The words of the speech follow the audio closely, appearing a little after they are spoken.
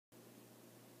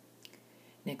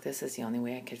Nick, this is the only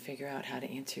way I could figure out how to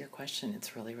answer your question.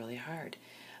 It's really, really hard.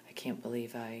 I can't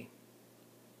believe I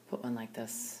put one like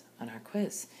this on our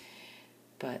quiz.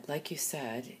 But like you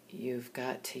said, you've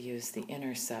got to use the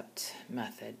intercept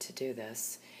method to do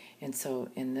this. And so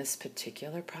in this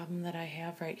particular problem that I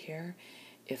have right here,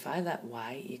 if I let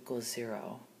y equal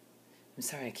 0, I'm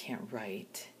sorry I can't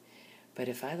write, but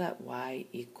if I let y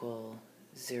equal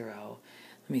 0,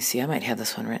 let me see, I might have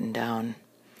this one written down.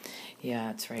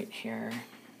 Yeah, it's right here.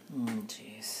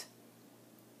 Jeez.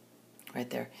 Right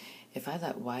there. If I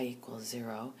let y equal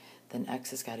 0, then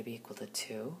x has got to be equal to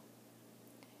 2.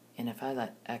 And if I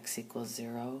let x equal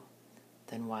 0,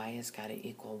 then y has got to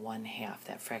equal 1/2.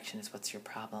 That fraction is what's your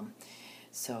problem.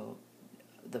 So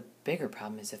the bigger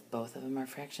problem is if both of them are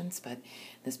fractions, but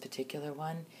this particular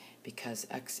one, because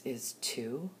x is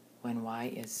 2 when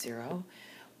y is 0,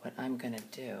 what I'm going to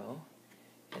do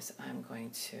is I'm going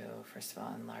to, first of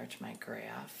all, enlarge my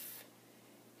graph,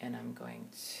 and I'm going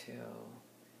to,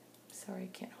 sorry,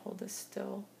 I can't hold this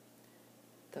still.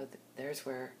 There's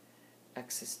where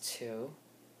x is 2,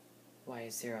 y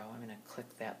is 0. I'm going to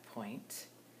click that point.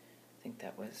 I think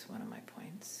that was one of my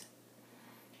points.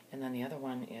 And then the other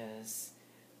one is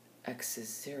x is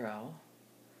 0,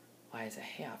 y is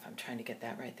 1/2. I'm trying to get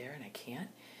that right there, and I can't.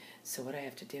 So what I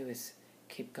have to do is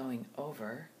keep going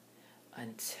over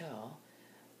until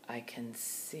I can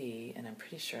see, and I'm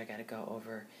pretty sure I got to go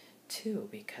over 2,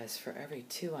 because for every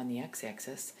 2 on the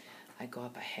x-axis, I go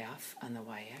up 1/2 on the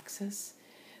y-axis.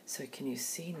 So can you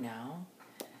see now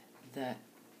that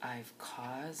I've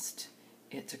caused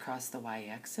it to cross the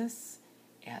y-axis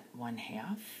at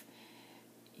 1/2?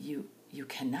 You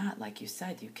cannot, like you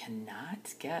said, you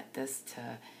cannot get this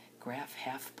to graph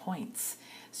half points.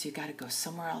 So you got to go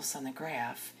somewhere else on the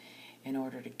graph in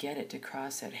order to get it to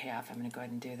cross at half. I'm going to go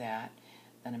ahead and do that.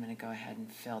 Then I'm going to go ahead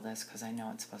and fill this because I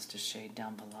know it's supposed to shade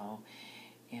down below.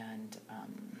 And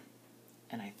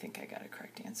I think I got a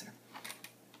correct answer.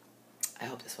 I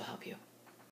hope this will help you.